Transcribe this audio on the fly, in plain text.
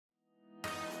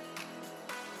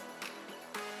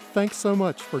Thanks so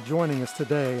much for joining us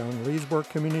today on Leesburg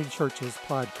Community Church's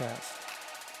podcast.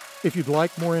 If you'd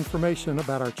like more information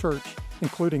about our church,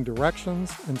 including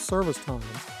directions and service times,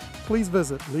 please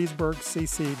visit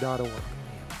leesburgcc.org.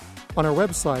 On our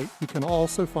website, you can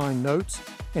also find notes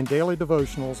and daily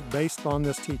devotionals based on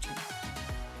this teaching.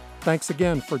 Thanks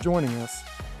again for joining us,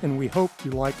 and we hope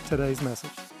you like today's message.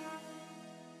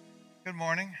 Good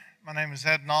morning. My name is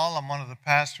Ed Nall. I'm one of the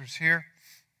pastors here.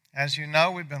 As you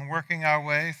know, we've been working our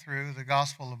way through the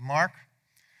Gospel of Mark.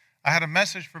 I had a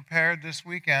message prepared this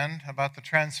weekend about the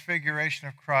transfiguration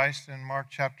of Christ in Mark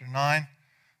chapter 9.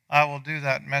 I will do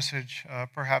that message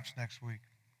perhaps next week.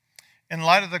 In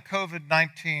light of the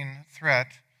COVID-19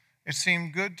 threat, it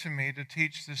seemed good to me to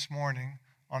teach this morning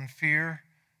on fear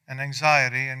and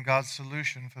anxiety and God's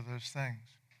solution for those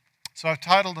things. So I've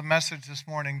titled the message this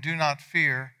morning, Do Not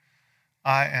Fear,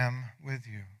 I Am With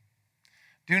You.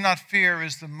 Do not fear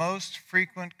is the most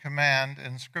frequent command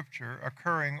in Scripture,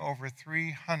 occurring over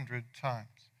 300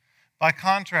 times. By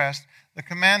contrast, the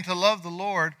command to love the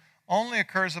Lord only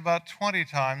occurs about 20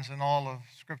 times in all of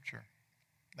Scripture.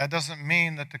 That doesn't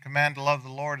mean that the command to love the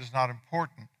Lord is not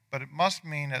important, but it must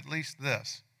mean at least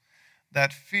this,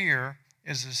 that fear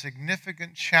is a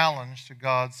significant challenge to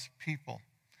God's people.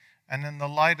 And in the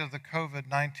light of the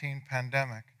COVID-19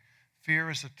 pandemic, fear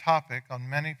is a topic on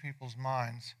many people's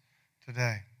minds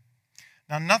today.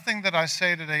 Now, nothing that I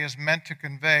say today is meant to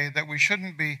convey that we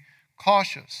shouldn't be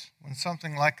cautious when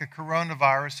something like the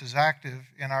coronavirus is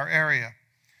active in our area.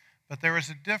 But there is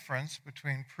a difference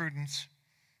between prudence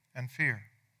and fear.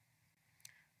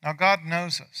 Now, God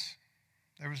knows us.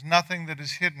 There is nothing that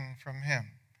is hidden from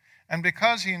Him. And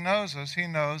because He knows us, He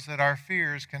knows that our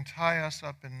fears can tie us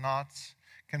up in knots,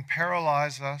 can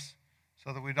paralyze us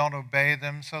so that we don't obey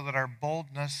them, so that our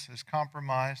boldness is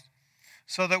compromised,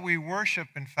 so that we worship,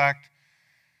 in fact,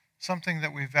 something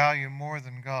that we value more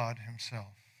than God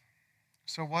Himself.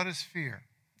 So what is fear?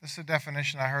 This is a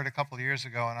definition I heard a couple of years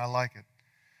ago, and I like it.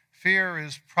 Fear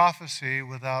is prophecy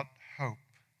without hope.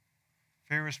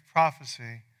 Fear is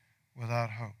prophecy without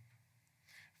hope.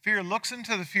 Fear looks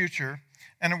into the future,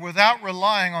 and without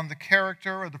relying on the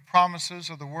character or the promises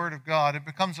or the Word of God, it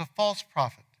becomes a false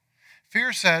prophet.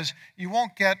 Fear says you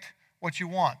won't get what you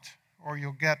want, or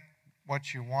you'll get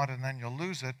what you want and then you'll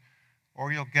lose it,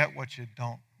 or you'll get what you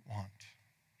don't want.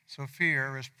 So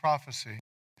fear is prophecy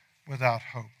without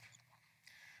hope.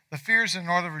 The fears in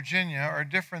Northern Virginia are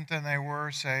different than they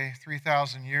were, say,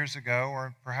 3,000 years ago,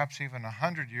 or perhaps even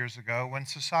 100 years ago, when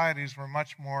societies were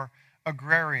much more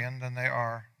agrarian than they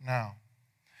are now.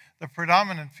 The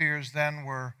predominant fears then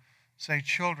were, say,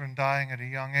 children dying at a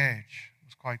young age. It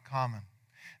was quite common.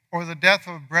 Or the death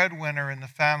of a breadwinner in the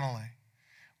family.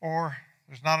 Or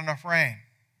there's not enough rain,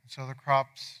 so the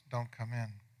crops don't come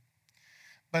in.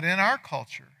 But in our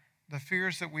culture, the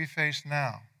fears that we face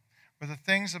now, or the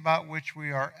things about which we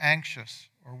are anxious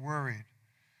or worried,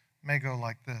 may go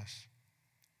like this.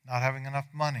 Not having enough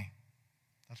money.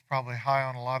 That's probably high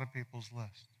on a lot of people's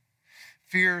list.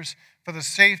 Fears for the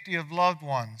safety of loved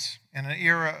ones in an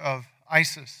era of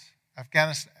ISIS,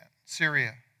 Afghanistan,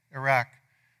 Syria, Iraq,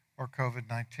 or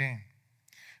COVID-19.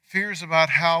 Fears about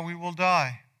how we will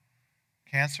die.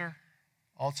 Cancer,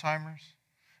 Alzheimer's,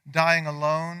 dying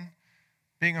alone,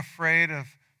 being afraid of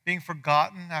being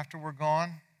forgotten after we're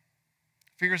gone.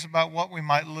 Fears about what we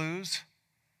might lose.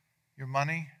 Your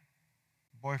money,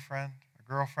 a boyfriend, a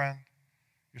girlfriend,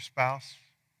 your spouse,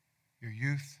 your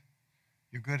youth,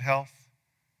 your good health,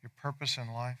 your purpose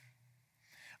in life.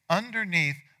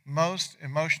 Underneath most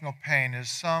emotional pain is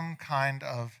some kind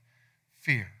of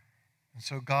fear. And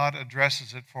so God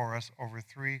addresses it for us over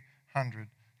 300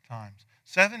 times.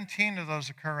 17 of those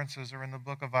occurrences are in the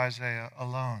book of Isaiah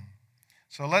alone.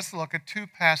 So let's look at two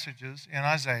passages in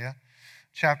Isaiah,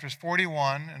 chapters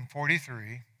 41 and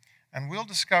 43, and we'll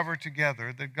discover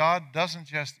together that God doesn't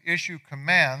just issue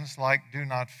commands like do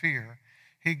not fear.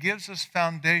 He gives us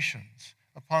foundations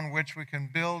upon which we can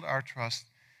build our trust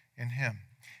in Him.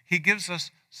 He gives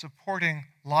us supporting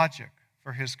logic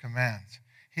for His commands.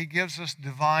 He gives us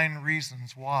divine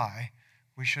reasons why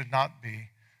we should not be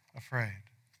afraid.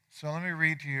 So let me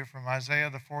read to you from Isaiah,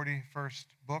 the 41st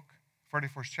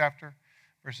chapter,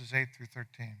 verses 8 through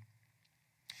 13.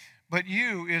 But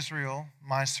you, Israel,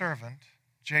 my servant,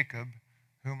 Jacob,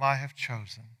 whom I have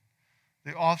chosen,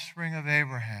 the offspring of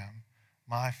Abraham,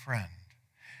 my friend,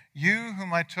 you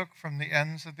whom I took from the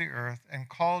ends of the earth and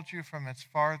called you from its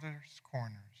farthest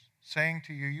corners, saying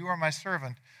to you, you are my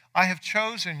servant, I have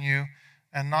chosen you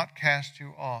and not cast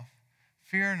you off.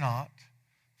 Fear not,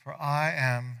 for I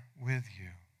am with you.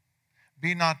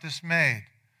 Be not dismayed,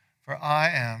 for I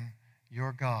am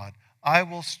your God. I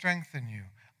will strengthen you.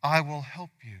 I will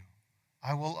help you.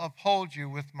 I will uphold you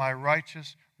with my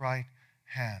righteous right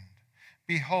hand.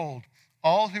 Behold,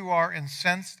 all who are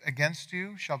incensed against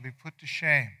you shall be put to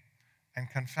shame and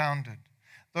confounded.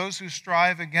 Those who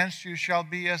strive against you shall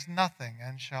be as nothing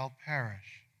and shall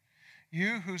perish.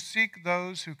 You who seek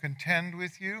those who contend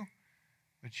with you,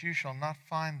 but you shall not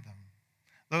find them.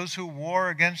 Those who war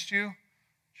against you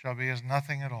shall be as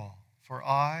nothing at all. For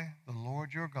I, the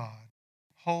Lord your God,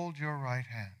 hold your right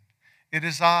hand. It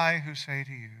is I who say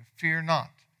to you, fear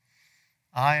not.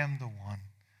 I am the one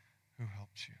who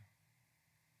helps you.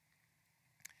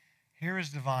 Here is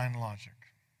divine logic.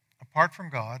 Apart from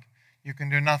God, you can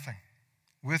do nothing.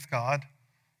 With God,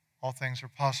 all things are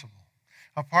possible.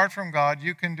 Apart from God,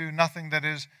 you can do nothing that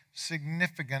is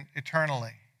significant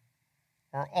eternally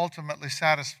or ultimately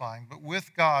satisfying. But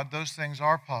with God, those things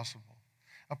are possible.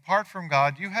 Apart from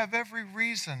God, you have every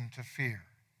reason to fear.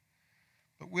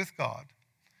 But with God,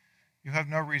 you have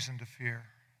no reason to fear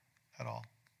at all.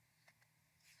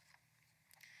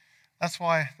 That's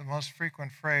why the most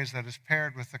frequent phrase that is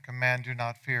paired with the command, do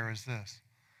not fear, is this: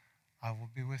 I will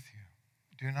be with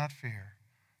you. Do not fear,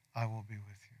 I will be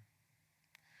with you.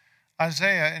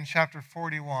 Isaiah in chapter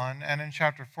 41 and in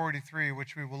chapter 43,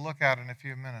 which we will look at in a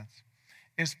few minutes,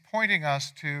 is pointing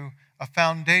us to a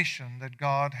foundation that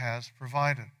God has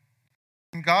provided.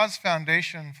 And God's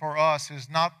foundation for us is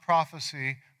not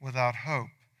prophecy without hope.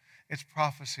 It's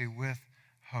prophecy with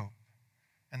hope.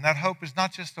 And that hope is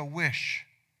not just a wish.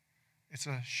 It's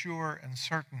a sure and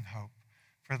certain hope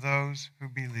for those who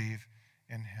believe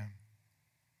in him.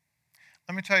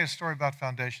 Let me tell you a story about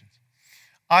foundations.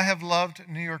 I have loved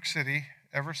New York City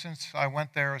ever since I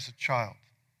went there as a child.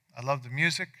 I love the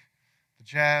music, the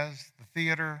jazz, the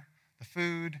theater, the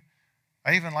food.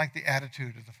 I even like the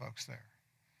attitude of the folks there.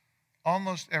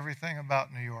 Almost everything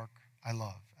about New York I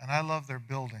love, and I love their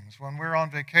buildings. When we're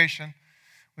on vacation,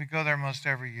 we go there most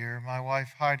every year. My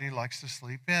wife, Heidi, likes to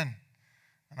sleep in,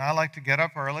 and I like to get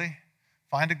up early,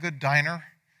 find a good diner,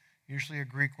 usually a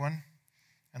Greek one,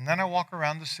 and then I walk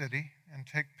around the city and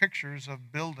take pictures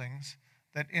of buildings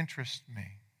that interest me.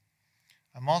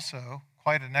 I'm also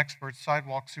quite an expert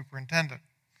sidewalk superintendent.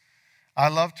 I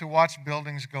love to watch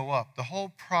buildings go up. The whole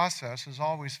process has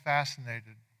always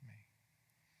fascinated me.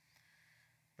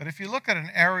 But if you look at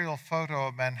an aerial photo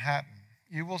of Manhattan,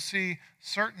 you will see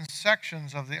certain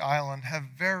sections of the island have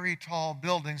very tall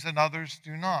buildings and others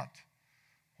do not.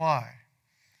 Why?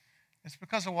 It's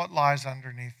because of what lies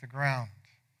underneath the ground.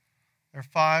 There are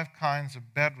 5 kinds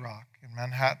of bedrock in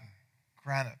Manhattan.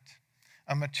 Granite,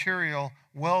 a material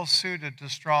well suited to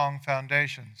strong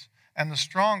foundations. And the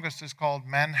strongest is called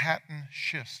Manhattan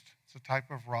schist. It's a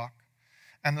type of rock.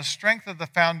 And the strength of the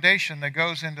foundation that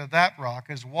goes into that rock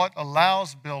is what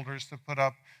allows builders to put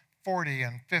up 40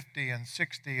 and 50 and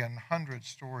 60 and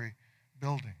 100-story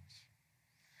buildings.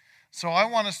 So I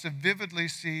want us to vividly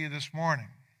see this morning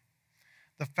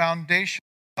the foundation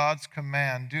of God's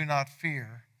command, do not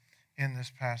fear, in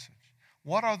this passage.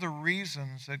 What are the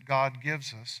reasons that God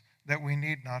gives us that we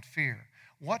need not fear?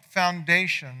 What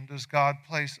foundation does God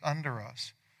place under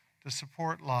us to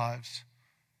support lives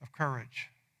of courage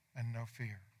and no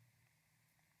fear?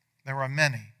 There are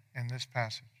many in this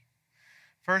passage.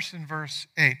 First, in verse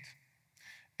 8,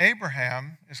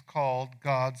 Abraham is called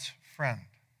God's friend.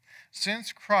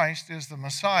 Since Christ is the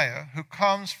Messiah who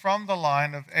comes from the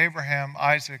line of Abraham,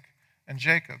 Isaac, and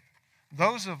Jacob,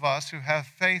 those of us who have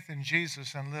faith in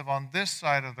Jesus and live on this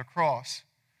side of the cross,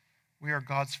 we are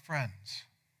God's friends,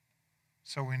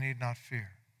 so we need not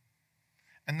fear.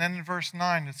 And then in verse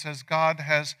 9 it says, God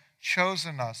has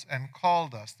chosen us and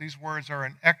called us. These words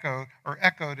are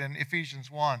echoed in Ephesians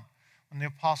 1, when the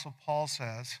Apostle Paul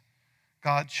says,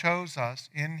 God chose us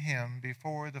in him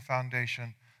before the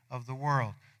foundation of the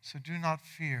world. So do not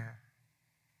fear.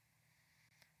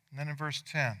 And then in verse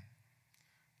 10,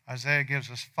 Isaiah gives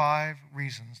us 5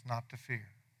 reasons not to fear.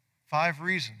 5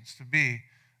 reasons to be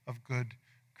of good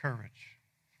courage.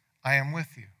 I am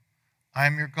with you. I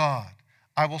am your God.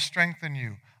 I will strengthen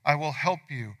you. I will help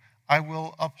you. I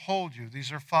will uphold you.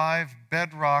 These are 5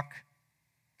 bedrock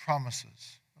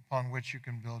promises upon which you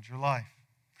can build your life.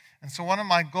 And so one of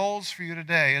my goals for you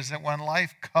today is that when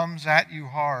life comes at you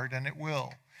hard, and it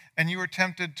will, and you are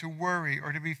tempted to worry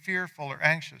or to be fearful or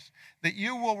anxious, that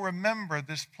you will remember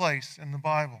this place in the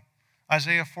Bible,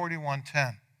 Isaiah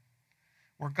 41:10,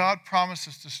 where God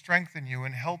promises to strengthen you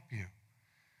and help you.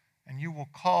 And you will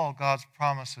call God's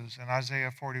promises in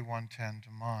Isaiah 41:10 to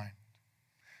mind.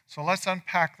 So let's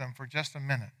unpack them for just a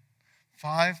minute.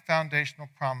 5 foundational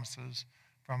promises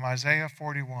from Isaiah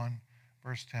 41,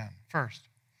 verse 10. First,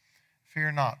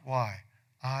 fear not. Why?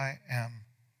 I am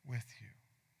with you.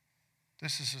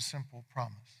 This is a simple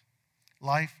promise.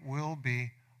 Life will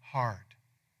be hard.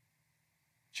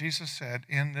 Jesus said,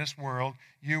 in this world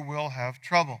you will have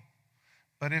trouble.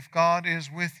 But if God is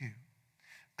with you,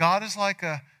 God is like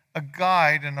a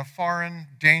guide in a foreign,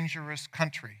 dangerous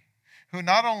country who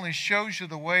not only shows you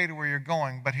the way to where you're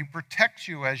going, but he protects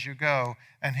you as you go,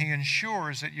 and he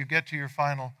ensures that you get to your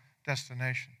final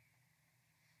destination.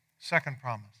 Second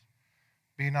promise,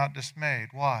 be not dismayed.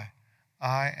 Why?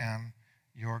 I am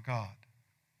your God.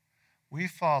 We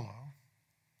follow,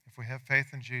 if we have faith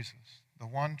in Jesus, the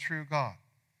one true God.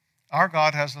 Our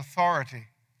God has authority,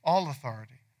 all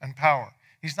authority and power.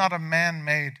 He's not a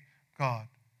man-made God.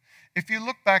 If you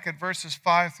look back at verses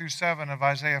 5 through 7 of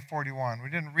Isaiah 41, we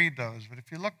didn't read those, but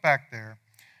if you look back there,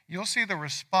 you'll see the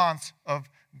response of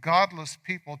godless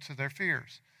people to their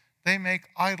fears. They make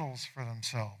idols for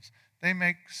themselves. They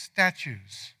make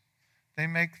statues. They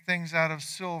make things out of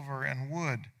silver and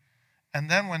wood. And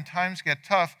then when times get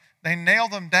tough, they nail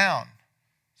them down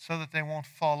so that they won't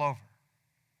fall over.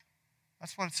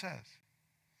 That's what it says.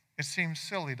 It seems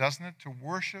silly, doesn't it, to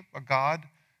worship a God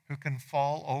who can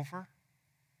fall over?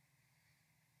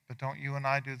 But don't you and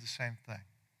I do the same thing?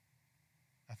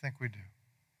 I think we do.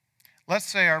 Let's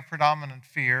say our predominant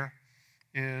fear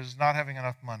is not having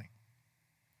enough money.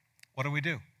 What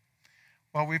do?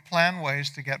 Well, we plan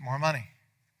ways to get more money.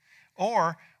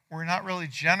 Or we're not really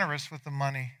generous with the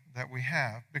money that we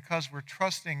have because we're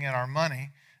trusting in our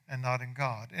money and not in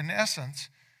God. In essence,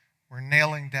 we're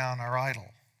nailing down our idol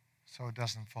so it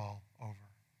doesn't fall over.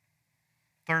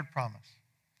 Third promise,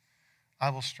 I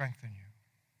will strengthen you.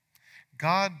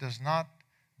 God does not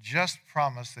just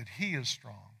promise that he is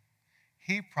strong.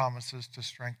 He promises to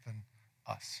strengthen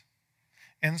us.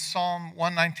 In Psalm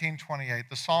 119:28,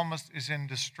 the psalmist is in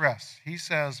distress. He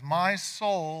says, my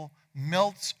soul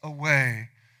melts away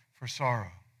for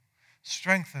sorrow.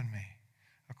 Strengthen me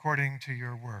according to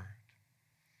your word.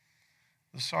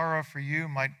 The sorrow for you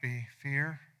might be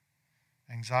fear,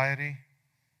 anxiety,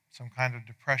 some kind of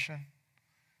depression,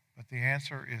 but the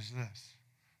answer is this: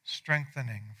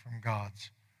 strengthening from God's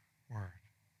word.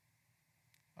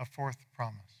 A fourth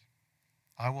promise,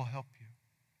 I will help you.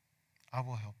 I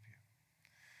will help you.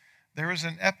 There is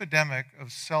an epidemic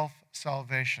of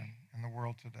self-salvation in the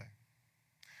world today.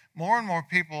 More and more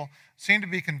people seem to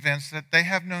be convinced that they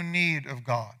have no need of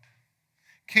God.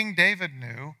 King David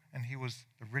knew, and he was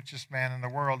the richest man in the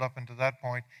world up until that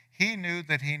point, he knew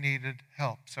that he needed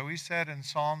help. So he said in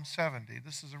Psalm 70,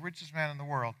 this is the richest man in the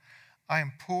world, I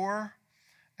am poor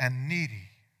and needy.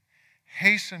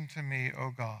 Hasten to me,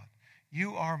 O God.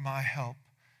 You are my help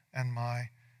and my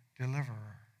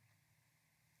deliverer.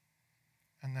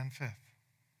 And then fifth,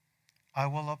 I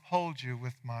will uphold you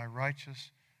with my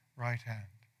righteous right hand.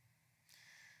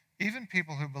 Even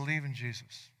people who believe in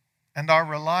Jesus and are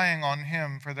relying on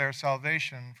him for their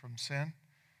salvation from sin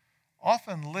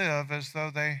often live as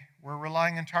though they were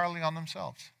relying entirely on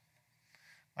themselves.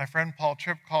 My friend Paul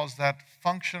Tripp calls that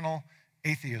functional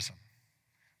atheism.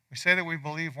 We say that we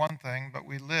believe one thing, but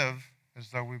we live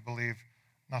as though we believe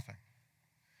nothing.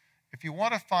 If you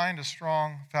want to find a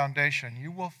strong foundation,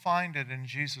 you will find it in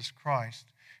Jesus Christ,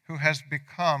 who has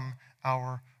become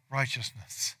our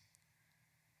righteousness.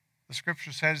 The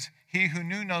scripture says, he who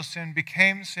knew no sin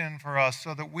became sin for us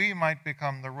so that we might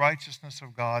become the righteousness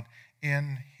of God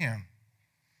in him.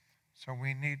 So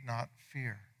we need not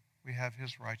fear. We have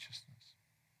his righteousness.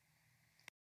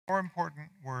 Four important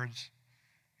words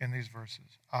in these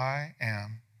verses. I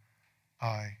am,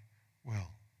 I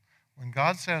will. When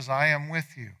God says, I am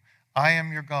with you, I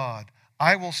am your God,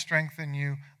 I will strengthen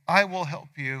you, I will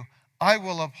help you, I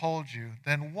will uphold you,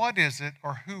 then what is it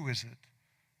or who is it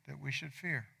that we should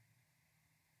fear?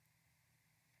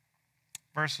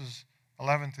 Verses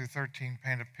 11 through 13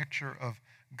 paint a picture of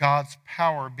God's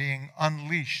power being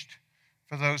unleashed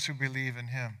for those who believe in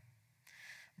him.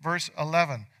 Verse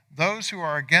 11, those who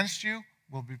are against you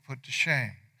will be put to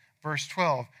shame. Verse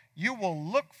 12, you will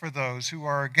look for those who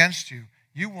are against you.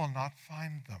 You will not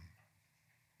find them.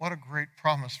 What a great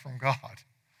promise from God.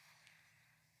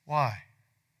 Why?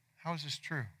 How is this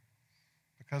true?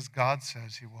 Because God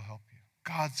says he will help you.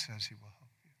 God says he will help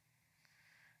you.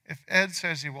 If Ed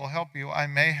says he will help you, I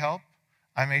may help.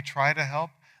 I may try to help.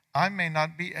 I may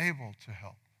not be able to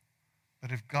help.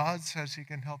 But if God says he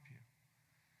can help you,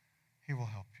 he will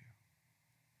help you.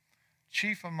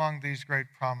 Chief among these great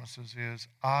promises is,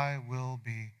 I will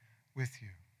be with you.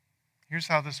 Here's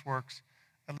how this works,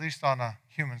 at least on a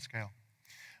human scale.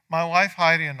 My wife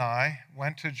Heidi and I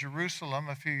went to Jerusalem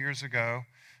a few years ago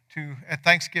at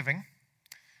Thanksgiving.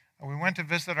 We went to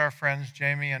visit our friends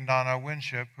Jamie and Donna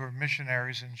Winship, who were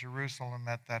missionaries in Jerusalem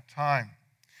at that time.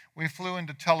 We flew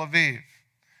into Tel Aviv.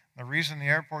 The reason the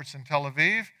airport's in Tel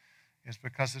Aviv is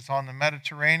because it's on the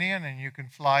Mediterranean and you can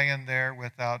fly in there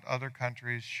without other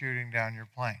countries shooting down your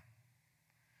plane.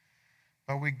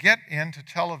 But we get into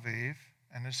Tel Aviv,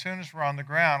 and as soon as we're on the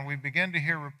ground, we begin to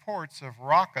hear reports of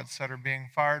rockets that are being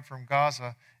fired from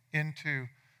Gaza into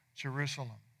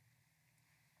Jerusalem.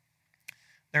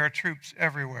 There are troops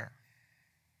everywhere.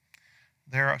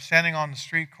 They're standing on the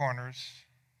street corners,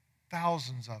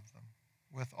 thousands of them,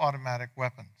 with automatic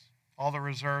weapons. All the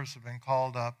reserves have been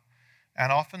called up,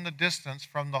 and off in the distance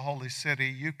from the holy city,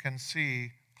 you can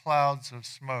see clouds of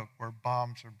smoke where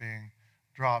bombs are being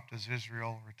dropped as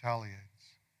Israel retaliates.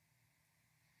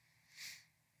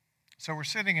 So we're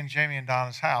sitting in Jamie and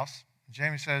Donna's house.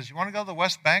 Jamie says, "You want to go to the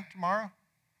West Bank tomorrow?"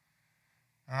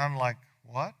 And I'm like,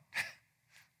 "What?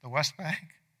 The West Bank?"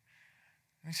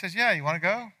 And he says, "Yeah, you want to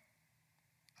go?"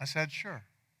 I said, "Sure,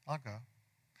 I'll go."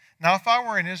 Now, if I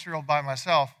were in Israel by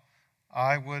myself,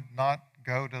 I would not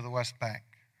go to the West Bank.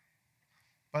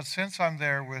 But since I'm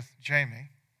there with Jamie,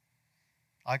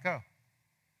 I go.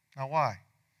 Now, why?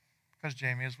 Because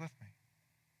Jamie is with me.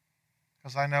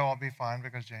 Because I know I'll be fine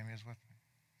because Jamie is with me.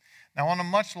 Now, on a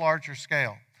much larger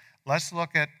scale, let's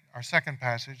look at our second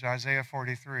passage, Isaiah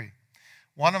 43.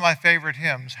 One of my favorite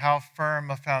hymns, "How Firm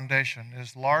a Foundation,"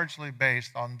 is largely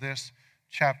based on this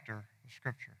chapter of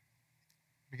Scripture,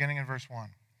 beginning in verse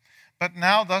 1. "But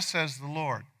now thus says the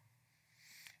Lord,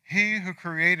 He who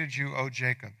created you, O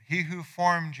Jacob, He who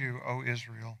formed you, O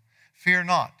Israel, fear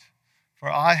not,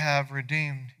 for I have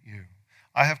redeemed you.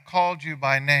 I have called you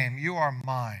by name. You are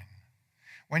mine.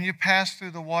 When you pass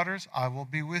through the waters, I will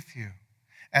be with you.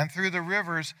 And through the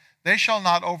rivers, they shall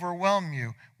not overwhelm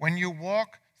you. When you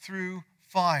walk through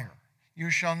fire,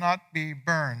 you shall not be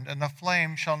burned, and the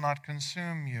flame shall not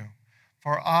consume you.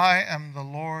 For I am the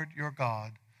Lord your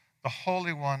God, the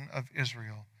Holy One of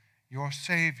Israel, your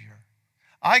Savior.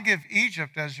 I give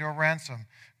Egypt as your ransom,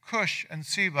 Cush and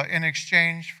Seba in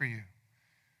exchange for you,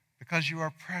 because you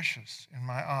are precious in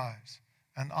my eyes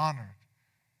and honored,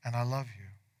 and I love you.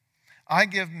 I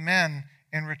give men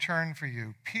in return for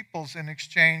you, peoples in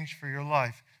exchange for your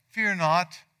life. Fear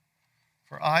not,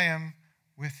 for I am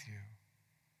with you."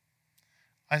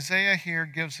 Isaiah here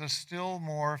gives us still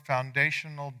more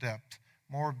foundational depth,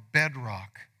 more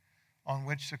bedrock on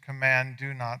which the command,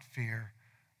 "Do not fear,"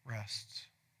 rests.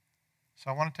 So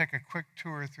I want to take a quick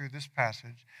tour through this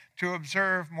passage to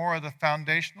observe more of the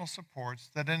foundational supports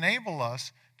that enable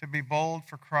us to be bold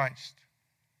for Christ.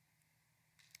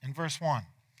 In verse 1,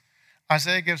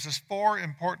 Isaiah gives us 4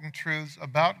 important truths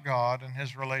about God and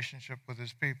his relationship with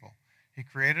his people. He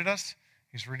created us,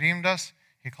 he's redeemed us,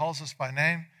 he calls us by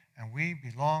name, and we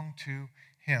belong to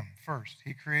him. First,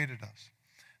 he created us.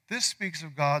 This speaks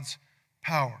of God's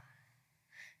power,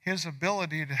 his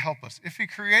ability to help us. If he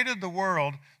created the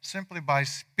world simply by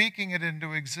speaking it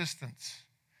into existence,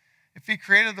 if he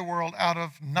created the world out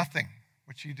of nothing,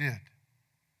 which he did,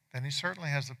 then he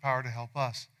certainly has the power to help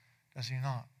us, does he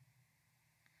not?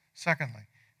 Secondly,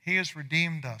 he has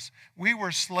redeemed us. We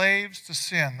were slaves to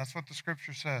sin. That's what the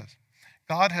Scripture says.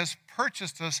 God has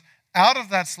purchased us out of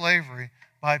that slavery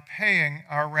by paying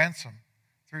our ransom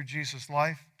through Jesus'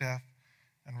 life, death,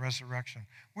 and resurrection.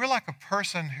 We're like a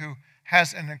person who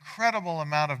has an incredible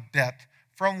amount of debt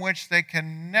from which they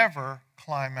can never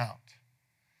climb out.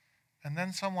 And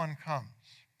then someone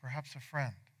comes, perhaps a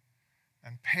friend,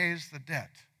 and pays the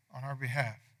debt on our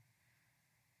behalf,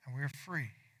 and we're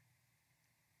free.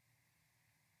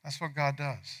 That's what God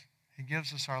does. He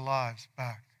gives us our lives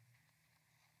back.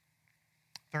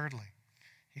 Thirdly,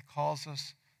 he calls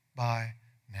us by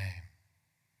name.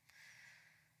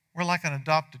 We're like an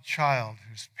adopted child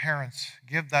whose parents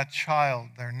give that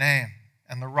child their name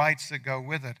and the rights that go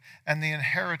with it and the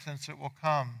inheritance that will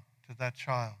come to that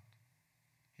child.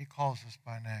 He calls us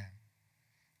by name.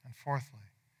 And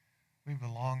fourthly, we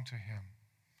belong to him.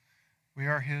 We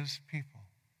are his people.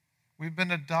 We've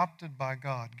been adopted by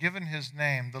God, given his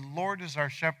name. The Lord is our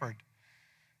shepherd.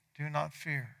 Do not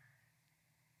fear.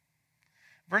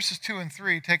 Verses 2 and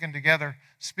 3, taken together,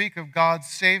 speak of God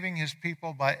saving his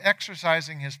people by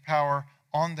exercising his power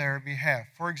on their behalf.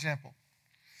 For example,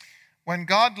 when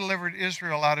God delivered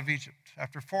Israel out of Egypt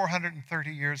after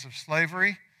 430 years of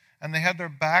slavery, and they had their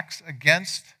backs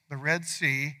against the Red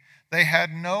Sea, they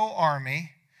had no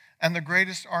army, and the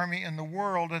greatest army in the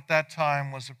world at that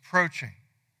time was approaching.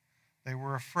 They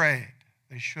were afraid.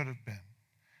 They should have been.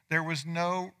 There was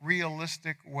no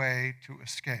realistic way to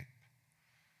escape.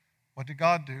 What did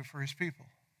God do for his people?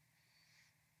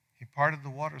 He parted the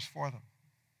waters for them,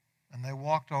 and they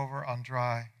walked over on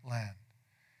dry land.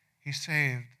 He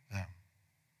saved them.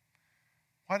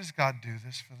 Why does God do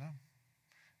this for them?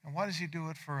 And why does he do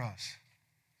it for us?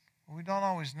 We don't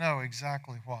always know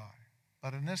exactly why.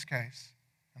 But in this case,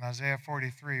 in Isaiah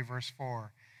 43, verse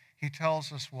 4, he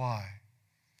tells us why.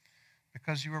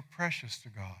 Because you are precious to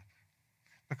God.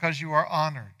 Because you are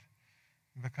honored.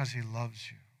 Because he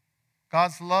loves you.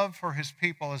 God's love for his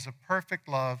people is a perfect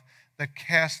love that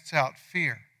casts out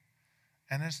fear.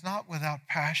 And it's not without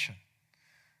passion.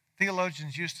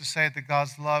 Theologians used to say that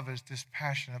God's love is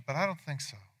dispassionate, but I don't think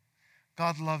so.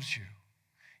 God loves you.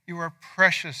 You are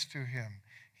precious to him.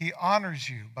 He honors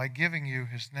you by giving you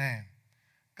his name.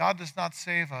 God does not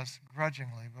save us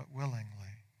grudgingly, but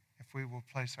willingly, if we will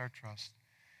place our trust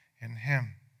in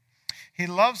him. He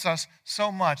loves us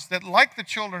so much that, like the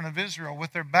children of Israel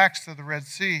with their backs to the Red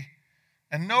Sea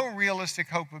and no realistic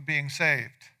hope of being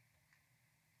saved,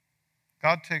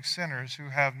 God takes sinners who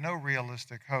have no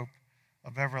realistic hope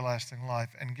of everlasting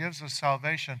life and gives us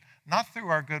salvation not through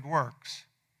our good works,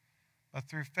 but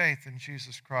through faith in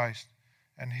Jesus Christ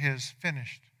and his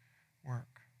finished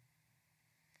work.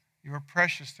 You are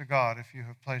precious to God if you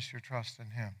have placed your trust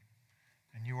in him,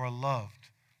 and you are loved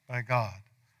by God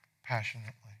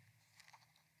passionately.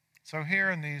 So here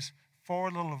in these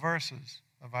 4 little verses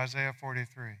of Isaiah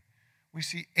 43, we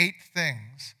see 8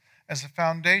 things as a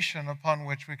foundation upon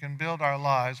which we can build our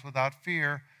lives without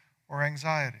fear or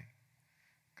anxiety.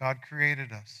 God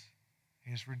created us.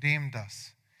 He has redeemed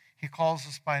us. He calls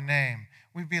us by name.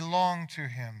 We belong to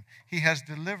him. He has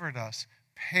delivered us,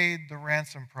 paid the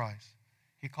ransom price.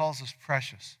 He calls us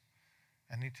precious,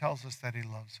 and he tells us that he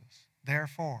loves us.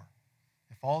 Therefore,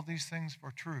 if all these things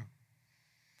were true,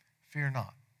 fear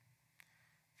not,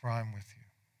 for I am with you.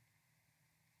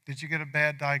 Did you get a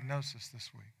bad diagnosis this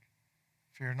week?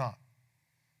 Fear not.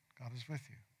 God is with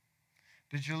you.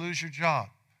 Did you lose your job?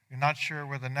 You're not sure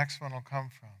where the next one will come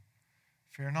from.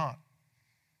 Fear not.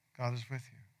 God is with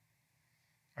you.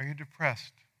 Are you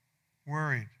depressed,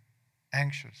 worried,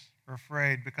 anxious, or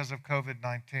afraid because of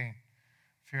COVID-19?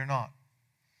 Fear not.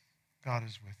 God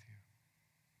is with you.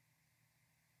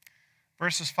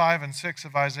 Verses 5 and 6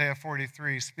 of Isaiah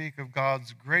 43 speak of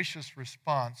God's gracious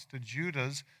response to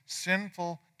Judah's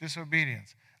sinful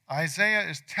disobedience. Isaiah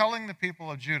is telling the people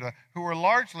of Judah, who are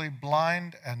largely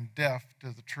blind and deaf to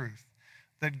the truth,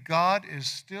 that God is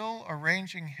still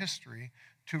arranging history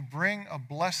to bring a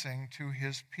blessing to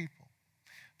his people.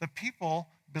 The people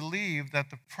believe that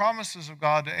the promises of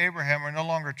God to Abraham are no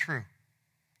longer true.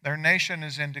 Their nation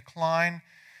is in decline.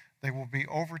 They will be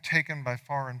overtaken by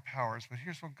foreign powers. But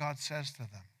here's what God says to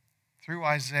them through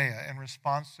Isaiah in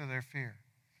response to their fear.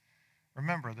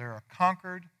 Remember, there are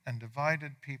conquered and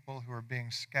divided people who are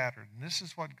being scattered. And this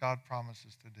is what God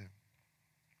promises to do.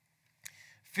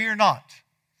 Fear not,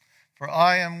 for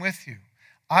I am with you.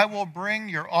 I will bring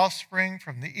your offspring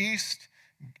from the east,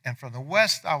 and from the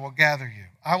west I will gather you.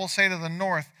 I will say to the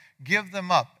north, give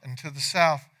them up, and to the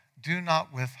south, do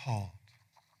not withhold.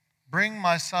 Bring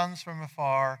my sons from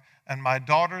afar and my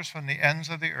daughters from the ends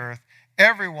of the earth,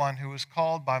 everyone who is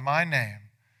called by my name,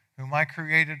 whom I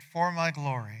created for my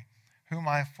glory, whom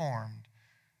I formed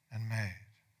and made.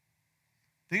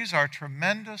 These are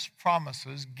tremendous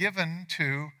promises given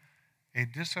to a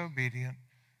disobedient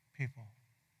people,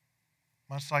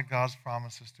 much like God's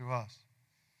promises to us.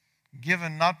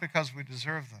 Given not because we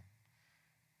deserve them,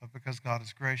 but because God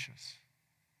is gracious,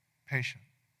 patient,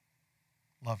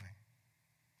 loving,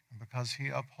 and because he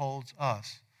upholds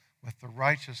us with the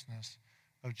righteousness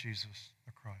of Jesus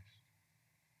the Christ.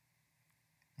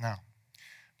 Now,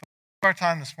 for our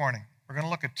time this morning, we're going to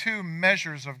look at 2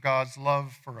 measures of God's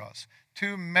love for us,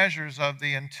 2 measures of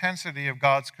the intensity of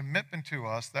God's commitment to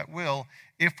us that will,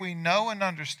 if we know and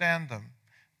understand them,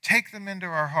 take them into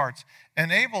our hearts,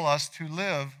 enable us to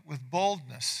live with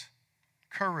boldness,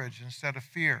 courage instead of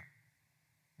fear,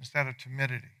 instead of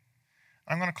timidity.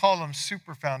 I'm going to call them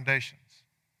super foundations.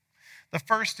 The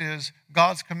first is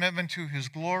God's commitment to his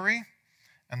glory,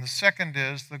 and the second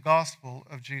is the gospel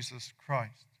of Jesus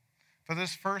Christ. For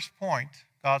this first point,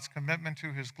 God's commitment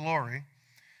to his glory,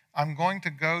 I'm going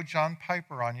to go John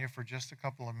Piper on you for just a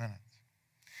couple of minutes.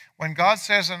 When God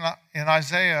says in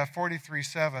Isaiah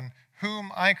 43:7,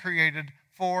 whom I created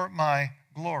for my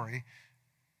glory,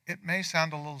 it may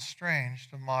sound a little strange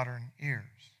to modern ears.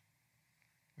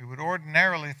 We would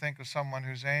ordinarily think of someone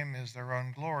whose aim is their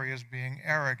own glory as being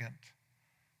arrogant.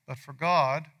 But for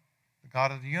God, the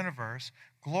God of the universe,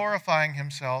 glorifying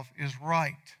himself is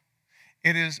right.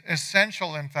 It is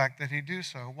essential, in fact, that he do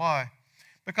so. Why?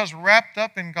 Because wrapped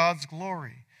up in God's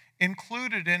glory,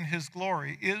 included in his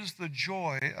glory, is the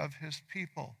joy of his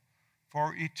people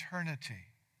for eternity.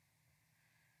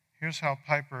 Here's how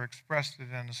Piper expressed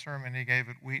it in a sermon he gave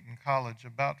at Wheaton College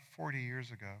about 40 years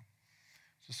ago.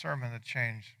 It's a sermon that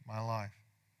changed my life.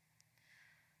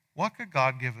 What could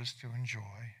God give us to enjoy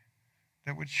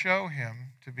that would show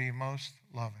him to be most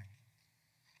loving?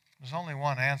 There's only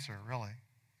one answer, really.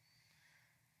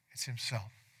 It's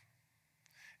himself.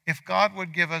 If God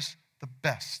would give us the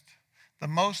best, the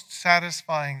most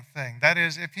satisfying thing, that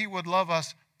is, if he would love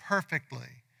us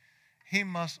perfectly, he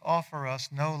must offer us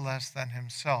no less than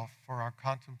himself for our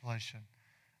contemplation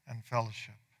and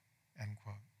fellowship, end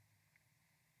quote.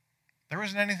 There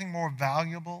isn't anything more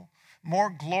valuable, more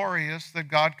glorious that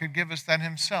God could give us than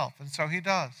himself, and so he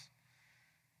does,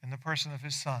 in the person of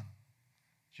his Son,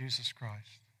 Jesus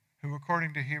Christ, who,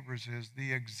 according to Hebrews, is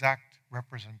the exact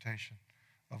representation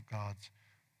of God's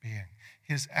being.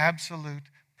 His absolute,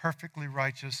 perfectly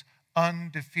righteous,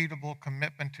 undefeatable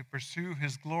commitment to pursue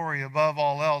his glory above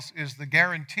all else is the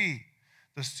guarantee,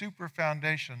 the super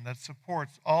foundation that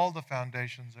supports all the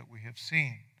foundations that we have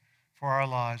seen for our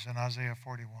lives in Isaiah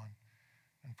 41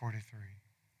 and 43.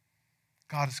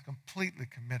 God is completely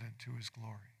committed to his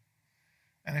glory.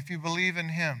 And if you believe in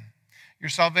him, your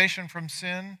salvation from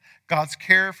sin, God's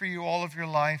care for you all of your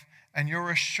life, and your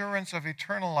assurance of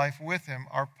eternal life with him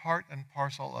are part and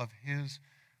parcel of his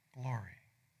glory.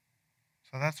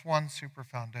 So that's one super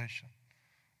foundation,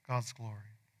 God's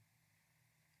glory.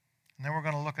 And then we're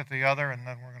going to look at the other, and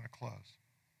then we're going to close.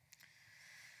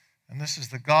 And this is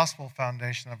the gospel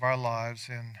foundation of our lives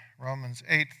in Romans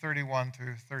 8:31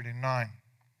 through 39.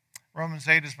 Romans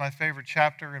 8 is my favorite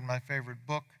chapter in my favorite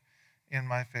book, in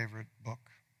my favorite book.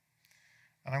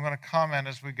 And I'm going to comment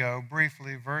as we go,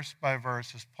 briefly, verse by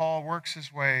verse, as Paul works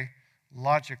his way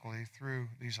logically through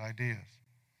these ideas.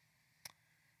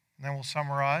 And then we'll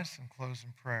summarize and close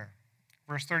in prayer.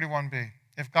 Verse 31b,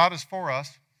 if God is for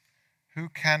us, who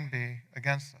can be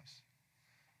against us?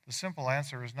 The simple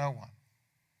answer is no one.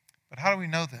 But how do we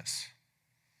know this?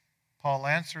 Paul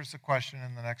answers the question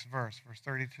in the next verse, verse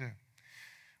 32.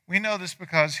 We know this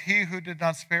because he who did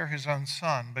not spare his own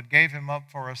son, but gave him up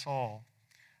for us all,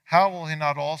 how will he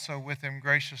not also with him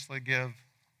graciously give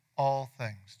all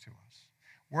things to us?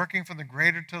 Working from the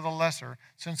greater to the lesser,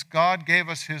 since God gave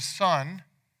us his Son,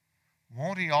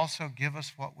 won't he also give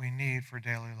us what we need for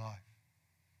daily life?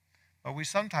 But we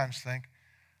sometimes think,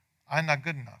 I'm not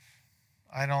good enough.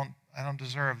 I don't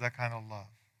deserve that kind of love.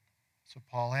 So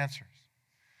Paul answers,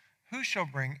 who shall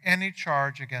bring any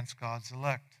charge against God's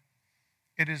elect?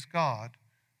 It is God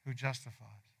who justifies.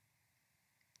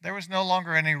 There is no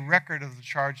longer any record of the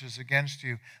charges against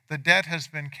you. The debt has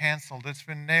been canceled. It's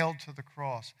been nailed to the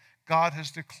cross. God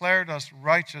has declared us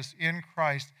righteous in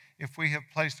Christ if we have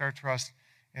placed our trust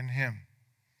in him.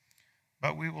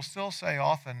 But we will still say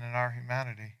often in our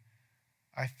humanity,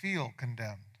 I feel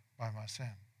condemned by my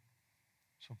sin.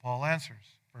 So Paul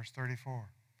answers, verse 34,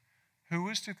 who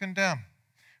is to condemn?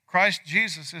 Christ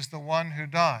Jesus is the one who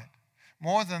died.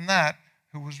 More than that,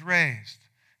 who was raised,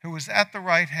 who was at the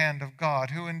right hand of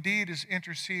God, who indeed is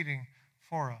interceding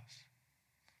for us.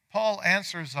 Paul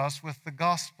answers us with the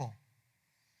gospel.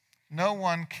 No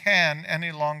one can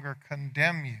any longer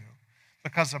condemn you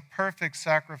because a perfect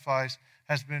sacrifice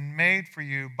has been made for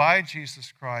you by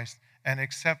Jesus Christ and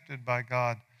accepted by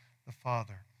God the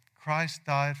Father. Christ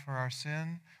died for our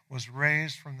sin, was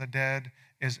raised from the dead,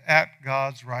 is at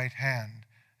God's right hand.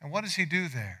 And what does he do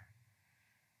there?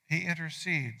 He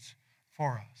intercedes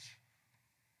for us.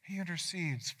 He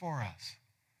intercedes for us.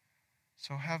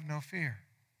 So have no fear.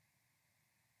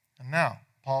 And now,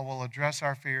 Paul will address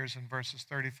our fears in verses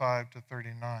 35 to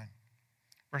 39.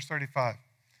 Verse 35,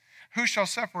 who shall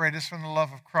separate us from the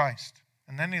love of Christ?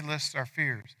 And then he lists our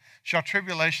fears. Shall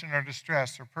tribulation or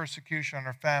distress or persecution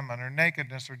or famine or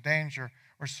nakedness or danger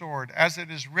or sword, as it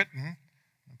is written,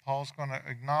 and Paul's going to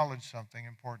acknowledge something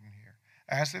important here.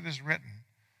 As it is written,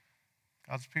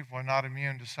 God's people are not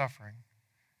immune to suffering.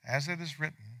 As it is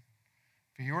written,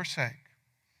 for your sake,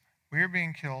 we are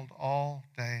being killed all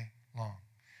day long.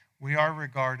 We are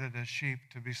regarded as sheep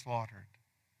to be slaughtered.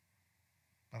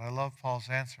 But I love Paul's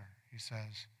answer. He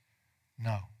says,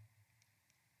 no.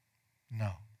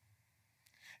 No.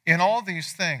 In all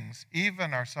these things,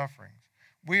 even our sufferings,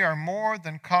 we are more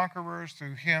than conquerors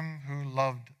through him who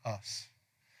loved us.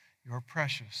 You are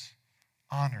precious,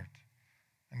 honored,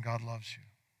 and God loves you.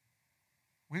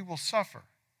 We will suffer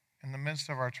in the midst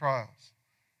of our trials,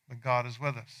 but God is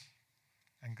with us,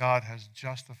 and God has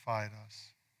justified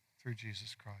us through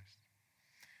Jesus Christ.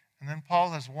 And then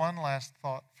Paul has one last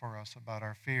thought for us about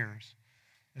our fears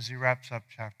as he wraps up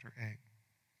chapter 8.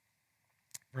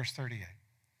 Verse 38.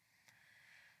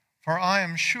 For I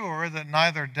am sure that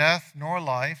neither death nor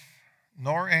life,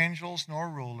 nor angels nor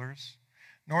rulers,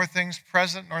 nor things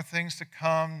present nor things to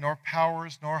come, nor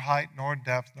powers, nor height, nor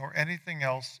depth, nor anything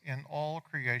else in all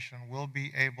creation will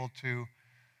be able to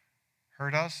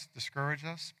hurt us, discourage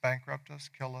us, bankrupt us,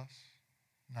 kill us?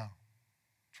 No.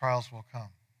 Trials will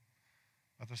come.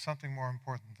 But there's something more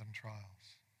important than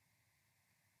trials.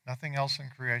 Nothing else in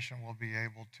creation will be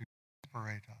able to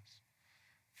separate us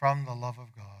from the love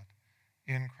of God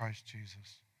in Christ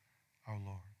Jesus our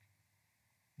Lord.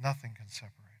 Nothing can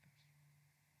separate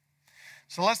us.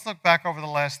 So let's look back over the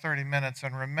last 30 minutes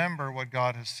and remember what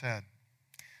God has said.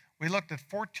 We looked at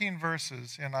 14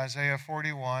 verses in Isaiah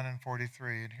 41 and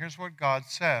 43, and here's what God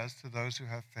says to those who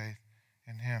have faith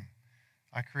in him.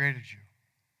 I created you.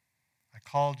 I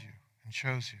called you and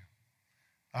chose you.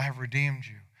 I have redeemed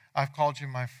you. I've called you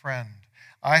my friend.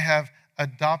 I have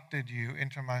adopted you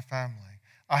into my family.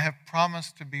 I have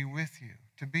promised to be with you,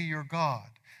 to be your God.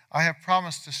 I have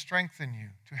promised to strengthen you,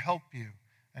 to help you,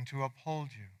 and to uphold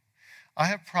you. I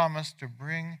have promised to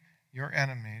bring your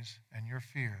enemies and your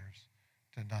fears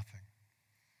to nothing.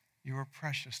 You are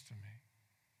precious to me.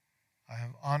 I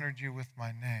have honored you with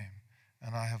my name,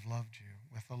 and I have loved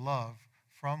you with a love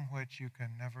from which you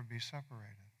can never be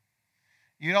separated.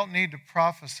 You don't need to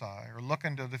prophesy or look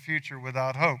into the future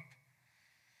without hope.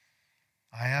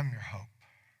 I am your hope.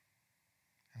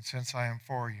 And since I am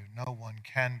for you, no one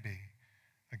can be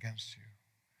against you.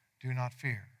 Do not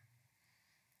fear.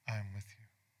 I am with you.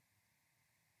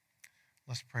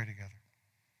 Let's pray together.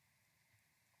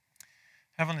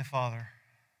 Heavenly Father,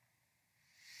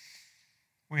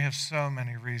 we have so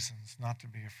many reasons not to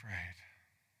be afraid.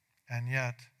 And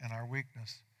yet, in our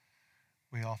weakness,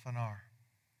 we often are.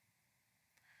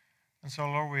 And so,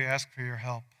 Lord, we ask for your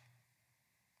help,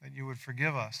 that you would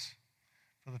forgive us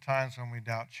for the times when we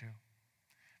doubt you,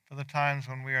 for the times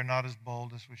when we are not as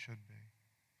bold as we should be,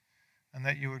 and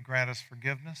that you would grant us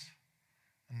forgiveness,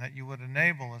 and that you would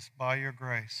enable us by your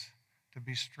grace to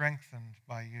be strengthened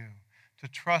by you, to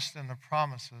trust in the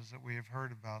promises that we have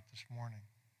heard about this morning,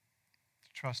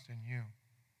 to trust in you.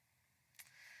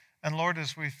 And Lord,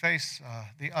 as we face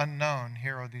the unknown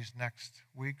here over these next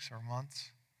weeks or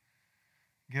months,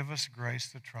 give us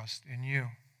grace to trust in you.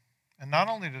 And not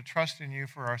only to trust in you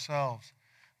for ourselves,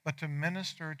 but to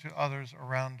minister to others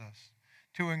around us,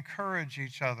 to encourage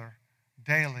each other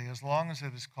daily, as long as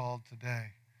it is called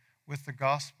today, with the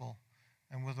gospel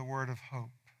and with a word of hope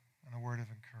and a word of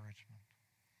encouragement.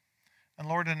 And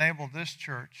Lord, enable this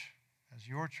church, as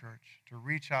your church, to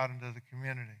reach out into the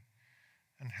community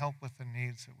and help with the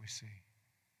needs that we see.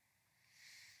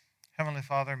 Heavenly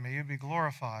Father, may you be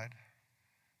glorified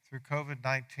through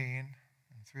COVID-19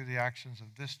 and through the actions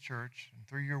of this church and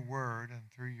through your word and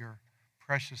through your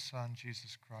precious Son,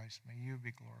 Jesus Christ. May you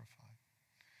be glorified.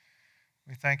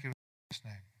 We thank you in Jesus'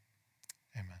 name.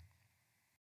 Amen.